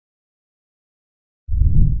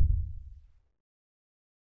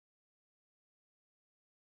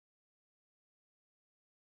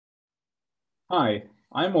Hi,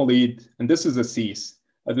 I'm Waleed, and this is Assise,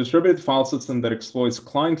 a distributed file system that exploits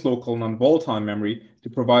client local non-volatile memory to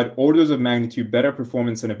provide orders of magnitude better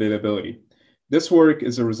performance and availability. This work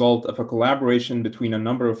is a result of a collaboration between a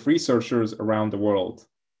number of researchers around the world.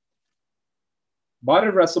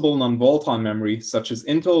 Byte-addressable non-volatile memory, such as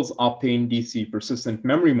Intel's Optane DC persistent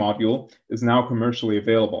memory module, is now commercially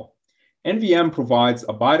available. NVM provides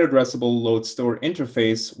a byte-addressable load-store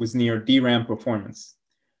interface with near DRAM performance.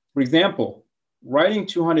 For example, writing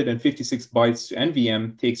 256 bytes to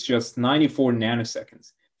NVM takes just 94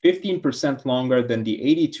 nanoseconds, 15% longer than the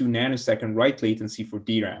 82 nanosecond write latency for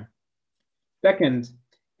DRAM. Second,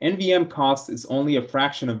 NVM cost is only a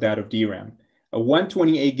fraction of that of DRAM. A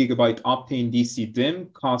 128 gigabyte Optane DC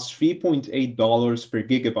DIMM costs $3.8 per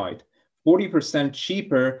gigabyte, 40%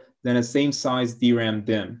 cheaper than a same size DRAM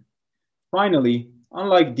DIMM. Finally,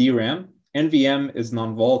 unlike DRAM, NVM is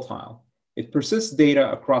non-volatile. It persists data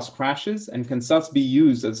across crashes and can thus be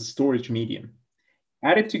used as a storage medium.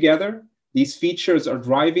 Added together, these features are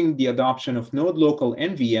driving the adoption of node-local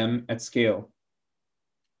NVM at scale.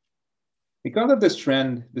 Because of this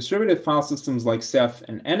trend, distributed file systems like Ceph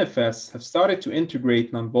and NFS have started to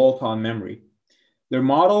integrate non-volatile memory. Their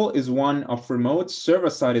model is one of remote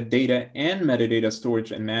server-sided data and metadata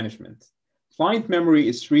storage and management. Client memory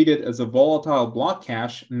is treated as a volatile block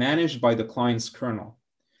cache managed by the client's kernel.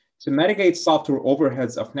 To mitigate software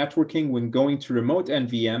overheads of networking when going to remote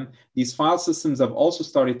NVM, these file systems have also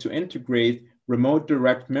started to integrate remote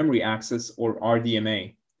direct memory access, or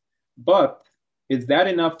RDMA. But is that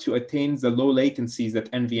enough to attain the low latencies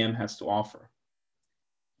that NVM has to offer?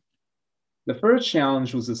 The first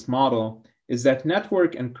challenge with this model is that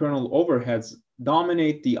network and kernel overheads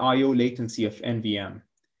dominate the I/O latency of NVM.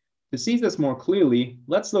 To see this more clearly,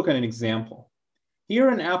 let's look at an example. Here,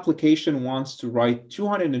 an application wants to write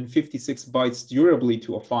 256 bytes durably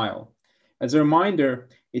to a file. As a reminder,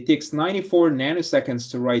 it takes 94 nanoseconds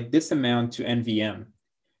to write this amount to NVM.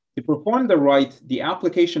 To perform the write, the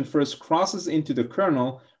application first crosses into the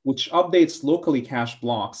kernel, which updates locally cached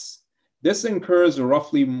blocks. This incurs a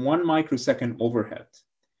roughly 1 microsecond overhead.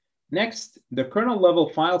 Next, the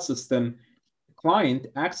kernel-level file system client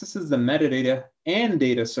accesses the metadata and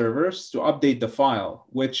data servers to update the file,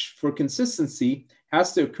 which, for consistency,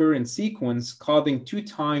 has to occur in sequence, causing 2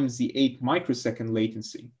 times the 8 microsecond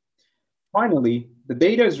latency. Finally, the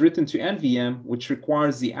data is written to NVM, which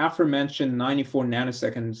requires the aforementioned 94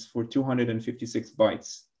 nanoseconds for 256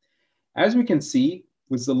 bytes. As we can see,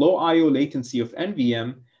 with the low I/O latency of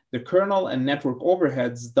NVM, the kernel and network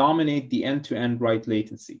overheads dominate the end-to-end write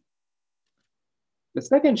latency. The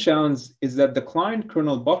second challenge is that the client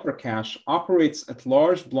kernel buffer cache operates at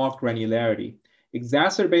large block granularity,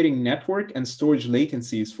 exacerbating network and storage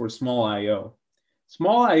latencies for small I/O.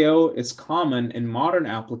 Small I/O is common in modern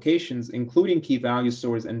applications, including key value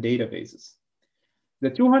stores and databases.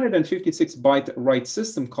 The 256-byte write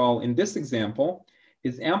system call in this example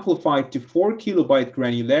is amplified to 4 kilobyte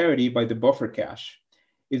granularity by the buffer cache.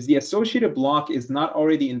 If the associated block is not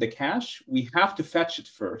already in the cache, we have to fetch it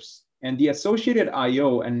first, and the associated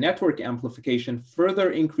I/O and network amplification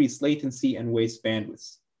further increase latency and waste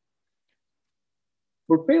bandwidth.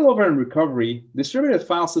 For failover and recovery, distributed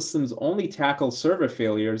file systems only tackle server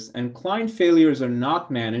failures, and client failures are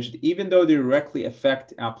not managed, even though they directly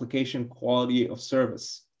affect application quality of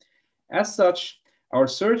service. As such, our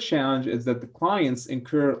third challenge is that the clients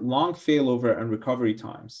incur long failover and recovery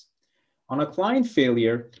times. On a client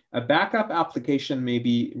failure, a backup application may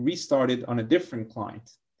be restarted on a different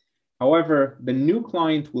client. However, the new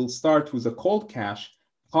client will start with a cold cache,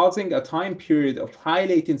 causing a time period of high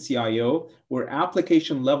latency I/O where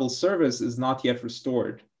application level service is not yet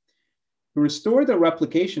restored. To restore the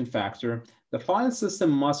replication factor, the file system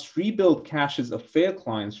must rebuild caches of failed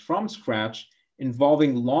clients from scratch,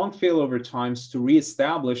 involving long failover times to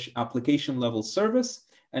reestablish application level service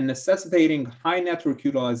and necessitating high network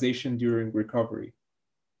utilization during recovery.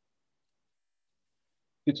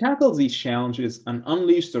 To tackle these challenges and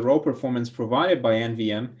unleash the raw performance provided by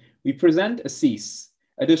NVM, we present Assise,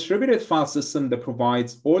 a distributed file system that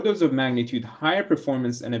provides orders of magnitude higher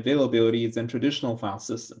performance and availability than traditional file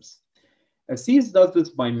systems. Assise does this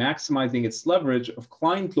by maximizing its leverage of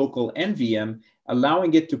client local NVM,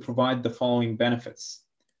 allowing it to provide the following benefits.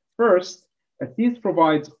 First, Assise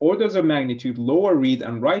provides orders of magnitude lower read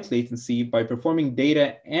and write latency by performing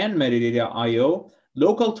data and metadata I/O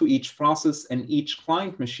local to each process and each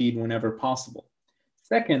client machine whenever possible.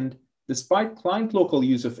 Second, despite client local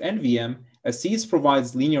use of NVM, Assise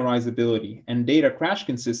provides linearizability and data crash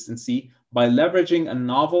consistency by leveraging a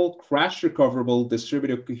novel crash-recoverable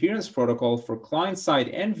distributed coherence protocol for client-side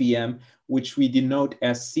NVM, which we denote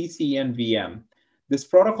as CCNVM. This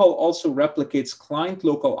protocol also replicates client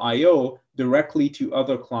local I/O directly to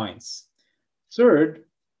other clients. Third,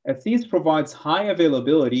 Assise provides high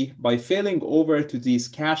availability by failing over to these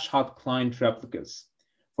cache-hot client replicas.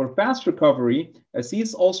 For fast recovery,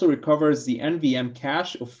 Assise also recovers the NVM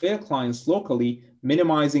cache of fail clients locally,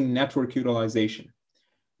 minimizing network utilization.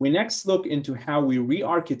 We next look into how we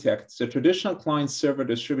re-architect the traditional client-server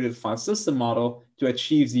distributed file system model to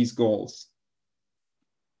achieve these goals.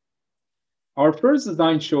 Our first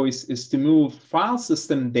design choice is to move file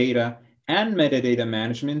system data and metadata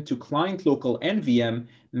management to client local NVM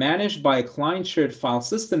managed by a client shared file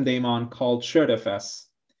system daemon called sharedfs.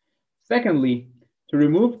 Secondly, to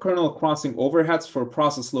remove kernel crossing overheads for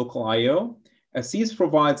process local I/O, Assise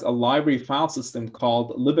provides a library file system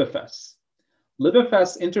called libfs.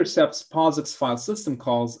 libfs intercepts POSIX file system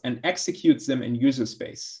calls and executes them in user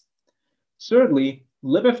space. Thirdly,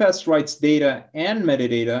 libfs writes data and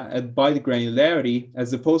metadata at byte granularity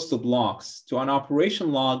as opposed to blocks to an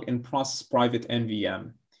operation log in process private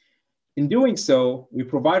NVM. In doing so, we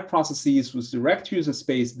provide processes with direct user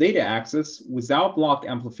space data access without block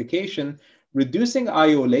amplification, reducing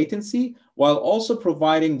I/O latency while also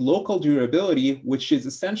providing local durability, which is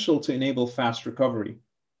essential to enable fast recovery.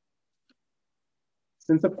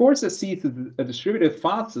 Since, of course, Assise is a distributed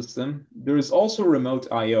file system, there is also remote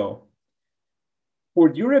I/O. For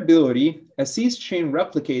durability, Assise chain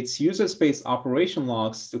replicates user space operation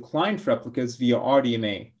logs to client replicas via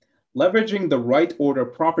RDMA, leveraging the write order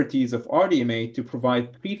properties of RDMA to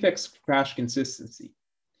provide prefix crash consistency.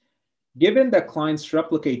 Given that clients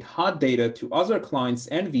replicate hot data to other clients'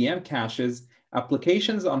 NVM caches,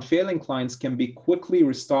 applications on failing clients can be quickly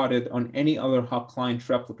restarted on any other hot client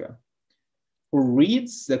replica. For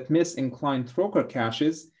reads that miss in client broker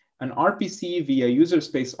caches, an RPC via user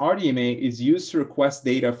space RDMA is used to request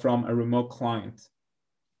data from a remote client.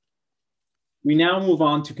 We now move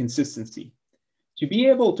on to consistency. To be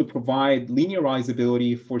able to provide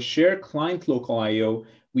linearizability for shared client local I/O,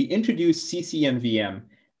 we introduce CCNVM,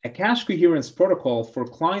 a cache coherence protocol for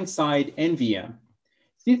client-side NVM.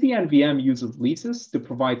 CCNVM uses leases to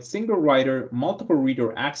provide single writer, multiple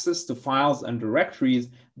reader access to files and directories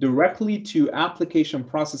directly to application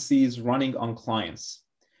processes running on clients.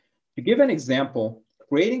 To give an example,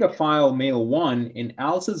 creating a file mail1 in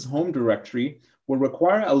Alice's home directory will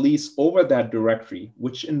require a lease over that directory,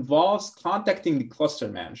 which involves contacting the cluster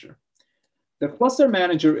manager. The cluster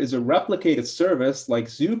manager is a replicated service like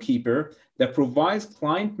Zookeeper that provides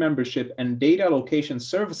client membership and data location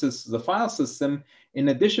services to the file system, in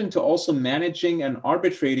addition to also managing and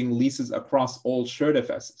arbitrating leases across all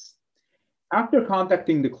sharedfs. After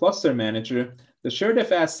contacting the cluster manager, the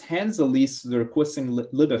sharedfs hands the lease to the requesting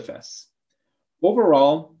libfs.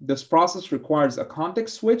 Overall, this process requires a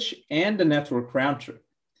context switch and a network round trip.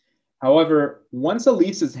 However, once a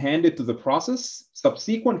lease is handed to the process,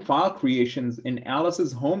 subsequent file creations in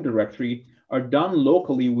Alice's home directory are done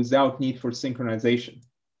locally without need for synchronization.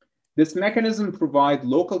 This mechanism provides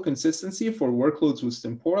local consistency for workloads with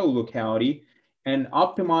temporal locality and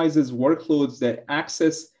optimizes workloads that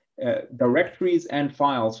access directories and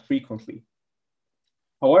files frequently.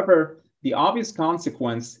 However, the obvious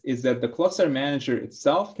consequence is that the cluster manager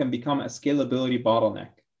itself can become a scalability bottleneck.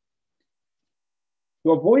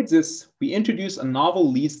 To avoid this, we introduce a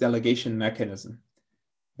novel lease delegation mechanism.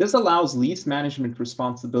 This allows lease management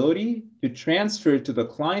responsibility to transfer to the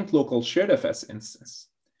client local sharedfs instance.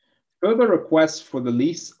 Further requests for the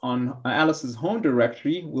lease on Alice's home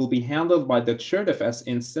directory will be handled by the sharedfs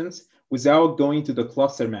instance without going to the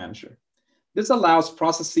cluster manager. This allows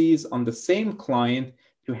processes on the same client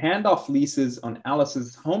to hand off leases on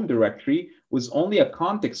Alice's home directory with only a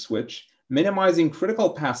context switch, minimizing critical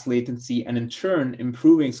path latency and in turn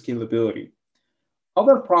improving scalability.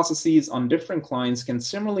 Other processes on different clients can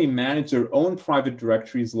similarly manage their own private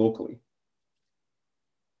directories locally.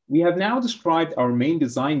 We have now described our main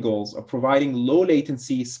design goals of providing low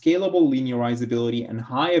latency, scalable linearizability, and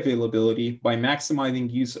high availability by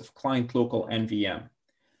maximizing use of client local NVM.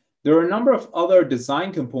 There are a number of other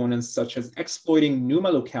design components, such as exploiting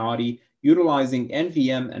NUMA locality, utilizing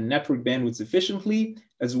NVM and network bandwidth efficiently,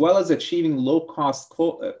 as well as achieving low-cost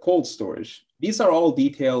cold storage. These are all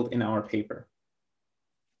detailed in our paper.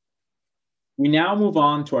 We now move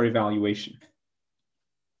on to our evaluation.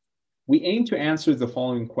 We aim to answer the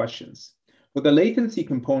following questions. For the latency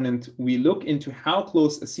component, we look into how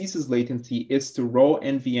close Assise's latency is to raw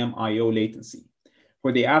NVM I/O latency.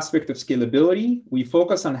 For the aspect of scalability, we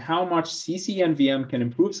focus on how much CC-NVM can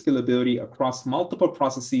improve scalability across multiple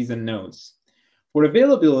processes and nodes. For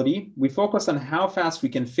availability, we focus on how fast we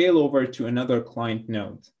can fail over to another client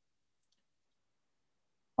node.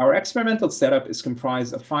 Our experimental setup is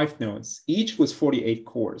comprised of 5 nodes, each with 48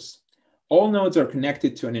 cores. All nodes are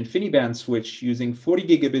connected to an InfiniBand switch using 40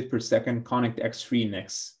 gigabit per second ConnectX-3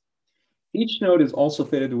 NICs. Each node is also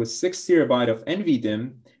fitted with 6 TB of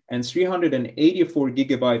NVDIMM and 384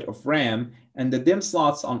 GB of RAM, and the DIMM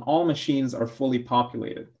slots on all machines are fully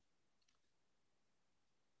populated.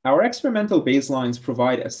 Our experimental baselines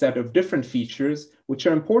provide a set of different features which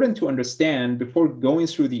are important to understand before going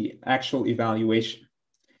through the actual evaluation.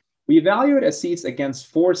 We evaluate Assise against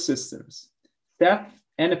 4 systems: Ceph,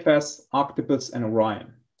 NFS, Octopus, and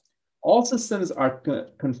Orion. All systems are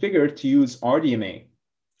configured to use RDMA.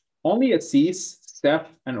 Only Assise, Ceph,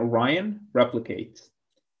 and Orion replicate.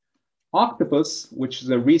 Octopus, which is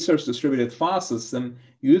a research distributed file system,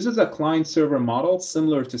 uses a client-server model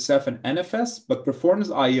similar to Ceph and NFS, but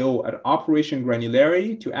performs I/O at operation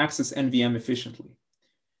granularity to access NVM efficiently.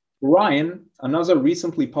 Orion, another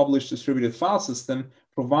recently published distributed file system,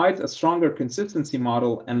 provides a stronger consistency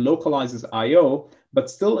model and localizes I/O, but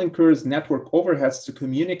still incurs network overheads to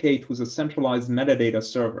communicate with a centralized metadata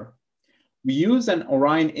server. We use an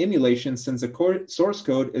Orion emulation since the source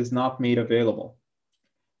code is not made available.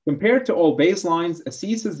 Compared to all baselines,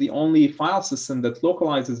 Assise is the only file system that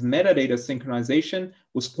localizes metadata synchronization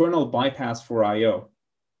with kernel bypass for I/O.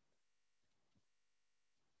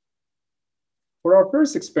 For our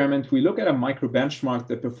first experiment, we look at a micro-benchmark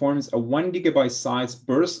that performs a 1 GB size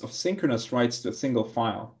burst of synchronous writes to a single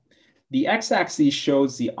file. The x-axis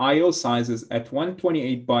shows the I/O sizes at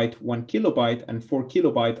 128 byte, 1 kilobyte, and 4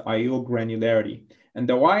 kilobyte I/O granularity, and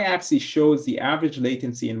the y-axis shows the average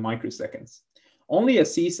latency in microseconds. Only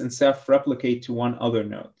Assise and Ceph replicate to one other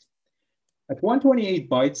node. At 128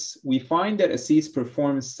 bytes, we find that Assise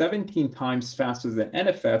performs 17 times faster than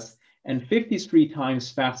NFS and 53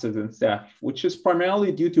 times faster than Ceph, which is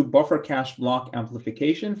primarily due to buffer cache block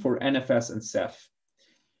amplification for NFS and Ceph.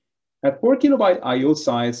 At 4 kilobyte I/O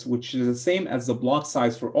size, which is the same as the block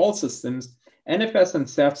size for all systems, NFS and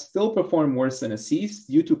Ceph still perform worse than Assise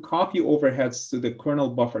due to copy overheads to the kernel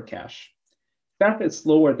buffer cache. Ceph is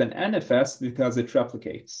slower than NFS because it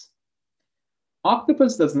replicates.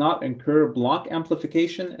 Octopus does not incur block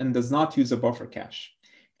amplification and does not use a buffer cache.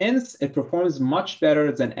 Hence, it performs much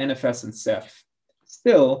better than NFS and Ceph.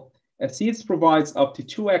 Still, Assise provides up to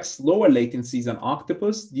 2x lower latencies than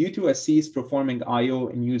Octopus due to Assise performing I/O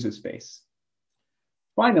in user space.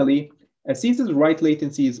 Finally, Assise's write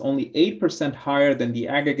latency is only 8% higher than the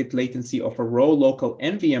aggregate latency of a row local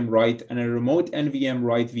NVM write and a remote NVM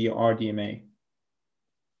write via RDMA.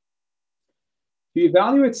 To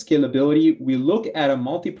evaluate scalability, we look at a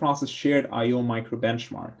multi-process shared I/O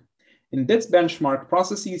micro-benchmark. In this benchmark,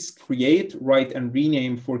 processes create, write, and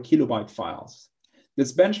rename 4 kilobyte files.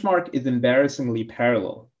 This benchmark is embarrassingly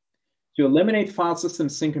parallel. To eliminate file system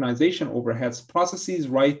synchronization overheads, processes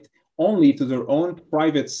write only to their own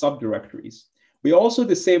private subdirectories. We also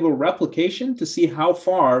disable replication to see how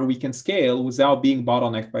far we can scale without being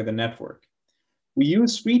bottlenecked by the network. We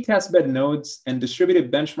use 3 testbed nodes and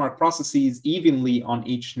distributed benchmark processes evenly on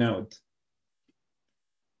each node.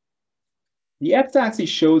 The x-axis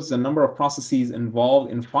shows the number of processes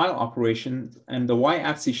involved in file operations, and the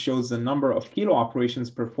y-axis shows the number of kilo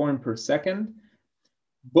operations performed per second.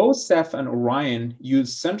 Both Ceph and Orion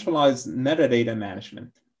use centralized metadata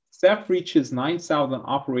management. Ceph reaches 9,000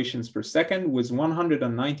 operations per second with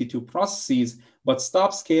 192 processes, but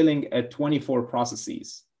stops scaling at 24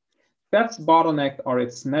 processes. Ceph's bottleneck are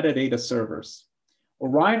its metadata servers.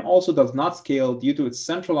 Orion also does not scale due to its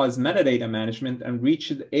centralized metadata management and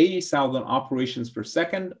reaches 80,000 operations per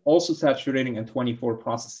second, also saturating at 24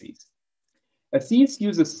 processes. Assise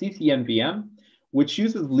uses CC-NVM, which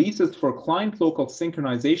uses leases for client local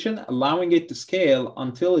synchronization, allowing it to scale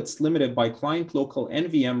until it's limited by client local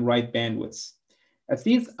NVM write bandwidths.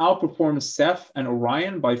 Assise outperforms Ceph and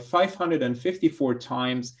Orion by 554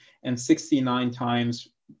 times and 69 times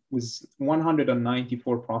with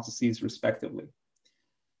 194 processes respectively.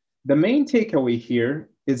 The main takeaway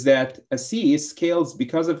here is that Assise scales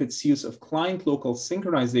because of its use of client local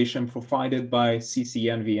synchronization provided by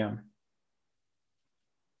CC-NVM.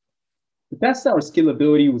 To test our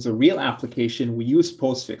scalability with a real application, we use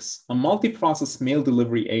Postfix, a multi-process mail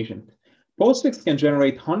delivery agent. Postfix can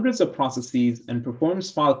generate hundreds of processes and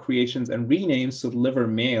performs file creations and renames to deliver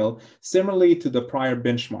mail, similarly to the prior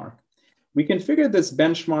benchmark. We configured this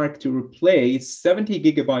benchmark to replace 70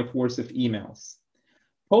 gigabyte worth of emails.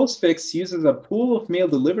 Postfix uses a pool of mail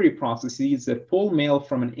delivery processes that pull mail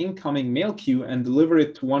from an incoming mail queue and deliver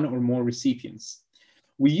it to one or more recipients.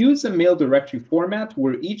 We use a mail directory format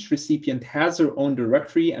where each recipient has their own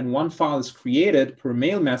directory and one file is created per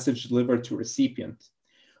mail message delivered to recipient.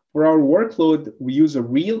 For our workload, we use a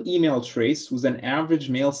real email trace with an average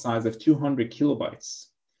mail size of 200 kilobytes.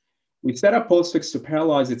 We set up Postfix to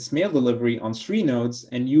parallelize its mail delivery on 3 nodes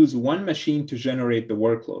and use one machine to generate the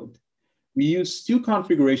workload. We use 2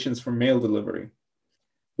 configurations for mail delivery.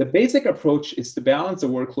 The basic approach is to balance the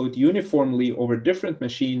workload uniformly over different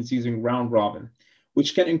machines using round robin,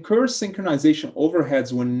 which can incur synchronization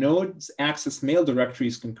overheads when nodes access mail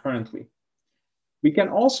directories concurrently. We can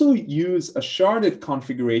also use a sharded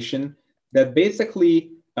configuration that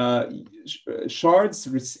basically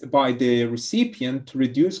shards by the recipient to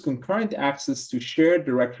reduce concurrent access to shared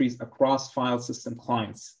directories across file system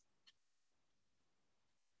clients.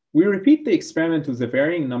 We repeat the experiment with a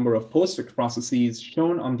varying number of Postfix processes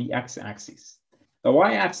shown on the x-axis. The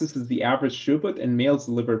y-axis is the average throughput and mails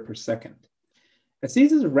delivered per second.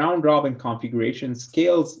 Assise's round-robin configuration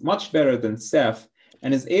scales much better than Ceph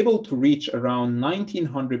and is able to reach around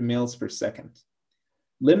 1900 mails per second,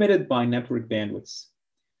 limited by network bandwidths.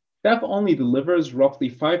 Ceph only delivers roughly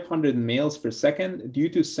 500 mails per second due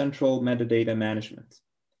to central metadata management.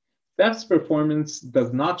 Ceph's performance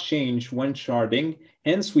does not change when sharding,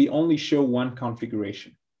 hence we only show one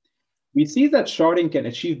configuration. We see that sharding can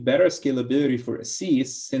achieve better scalability for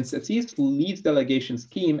Assise since Assise's leaf delegation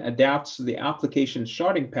scheme adapts to the application's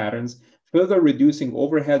sharding patterns, further reducing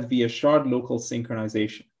overhead via shard local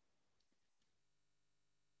synchronization.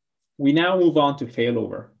 We now move on to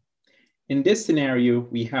failover. In this scenario,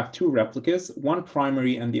 we have 2 replicas, one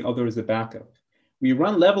primary and the other is a backup. We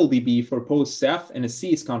run LevelDB for both Ceph and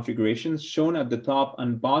Assise configurations shown at the top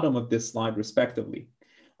and bottom of this slide respectively.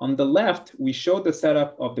 On the left, we show the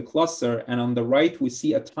setup of the cluster, and on the right, we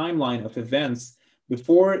see a timeline of events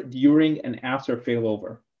before, during, and after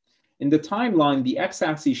failover. In the timeline, the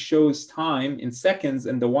x-axis shows time in seconds,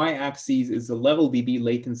 and the y-axis is the LevelDB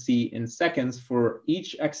latency in seconds for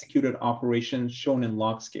each executed operation shown in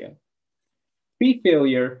log scale.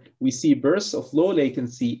 Pre-failure, we see bursts of low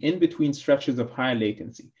latency in between stretches of high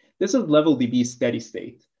latency. This is LevelDB's steady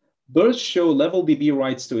state. Bursts show LevelDB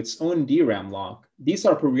writes to its own DRAM log. These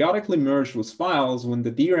are periodically merged with files when the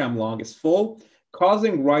DRAM log is full,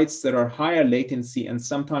 causing writes that are higher latency and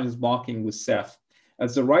sometimes blocking with Ceph,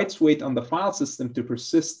 as the writes wait on the file system to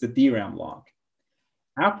persist the DRAM log.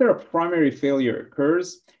 After a primary failure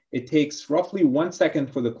occurs, it takes roughly 1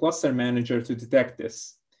 second for the cluster manager to detect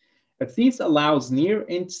this. Assise allows near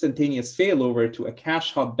instantaneous failover to a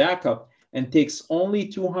cache hot backup and takes only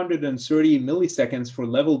 230 milliseconds for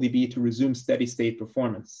LevelDB to resume steady state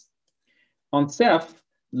performance. On Ceph,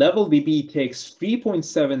 LevelDB takes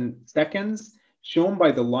 3.7 seconds, shown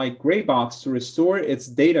by the light gray box, to restore its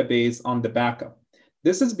database on the backup.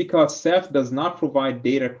 This is because Ceph does not provide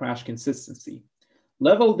data crash consistency.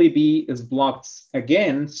 LevelDB is blocked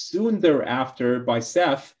again soon thereafter by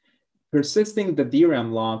Ceph, persisting the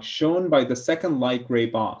DRAM log shown by the second light gray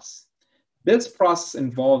box. This process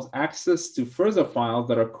involves access to further files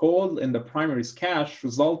that are called in the primary's cache,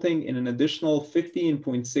 resulting in an additional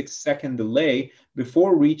 15.6 second delay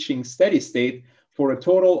before reaching steady state for a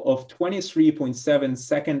total of 23.7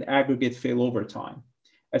 second aggregate failover time.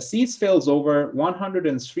 Assise fails over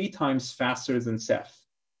 103 times faster than Ceph.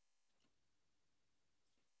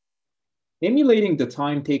 Emulating the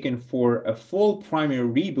time taken for a full primary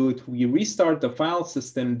reboot, we restart the file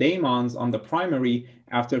system daemons on the primary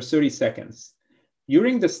after 30 seconds.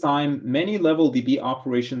 During this time, many LevelDB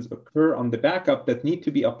operations occur on the backup that need to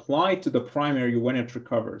be applied to the primary when it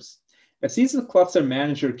recovers. Assise's cluster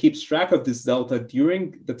manager keeps track of this delta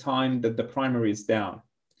during the time that the primary is down.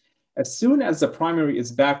 As soon as the primary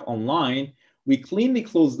is back online, we cleanly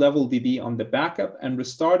close LevelDB on the backup and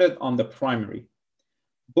restart it on the primary.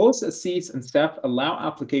 Both Assise and Ceph allow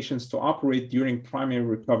applications to operate during primary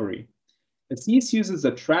recovery. Assise uses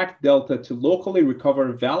a track delta to locally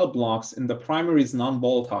recover valid blocks in the primary's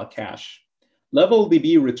non-volatile cache.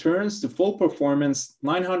 LevelDB returns to full performance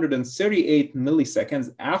 938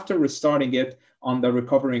 milliseconds after restarting it on the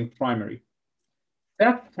recovering primary.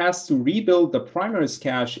 Ceph has to rebuild the primary's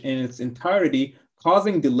cache in its entirety,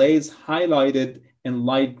 causing delays highlighted in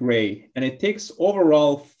light gray, and it takes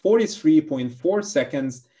overall 43.4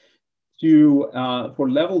 seconds for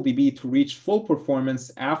LevelDB to reach full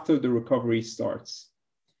performance after the recovery starts.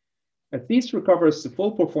 Assise recovers to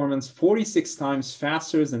full performance 46 times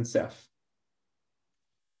faster than Ceph.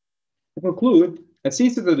 To conclude,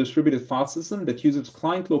 Assise is a distributed file system that uses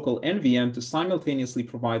client local NVM to simultaneously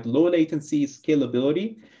provide low latency,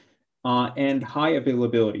 scalability, and high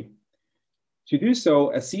availability. To do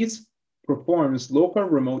so, Assise performs local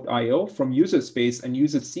remote I/O from user space and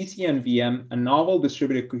uses CCNVM, a novel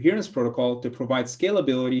distributed coherence protocol, to provide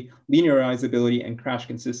scalability, linearizability, and crash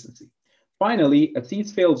consistency. Finally,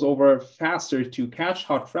 Assise fails over faster to cache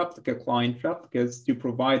hot replica client replicas to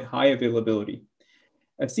provide high availability.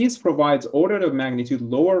 Assise provides order of magnitude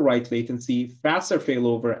lower write latency, faster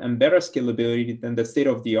failover, and better scalability than the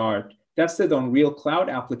state-of-the-art, tested on real cloud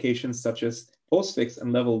applications such as Postfix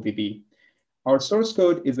and LevelDB. Our source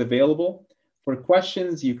code is available. For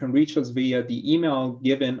questions, you can reach us via the email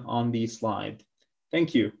given on the slide.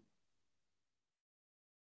 Thank you.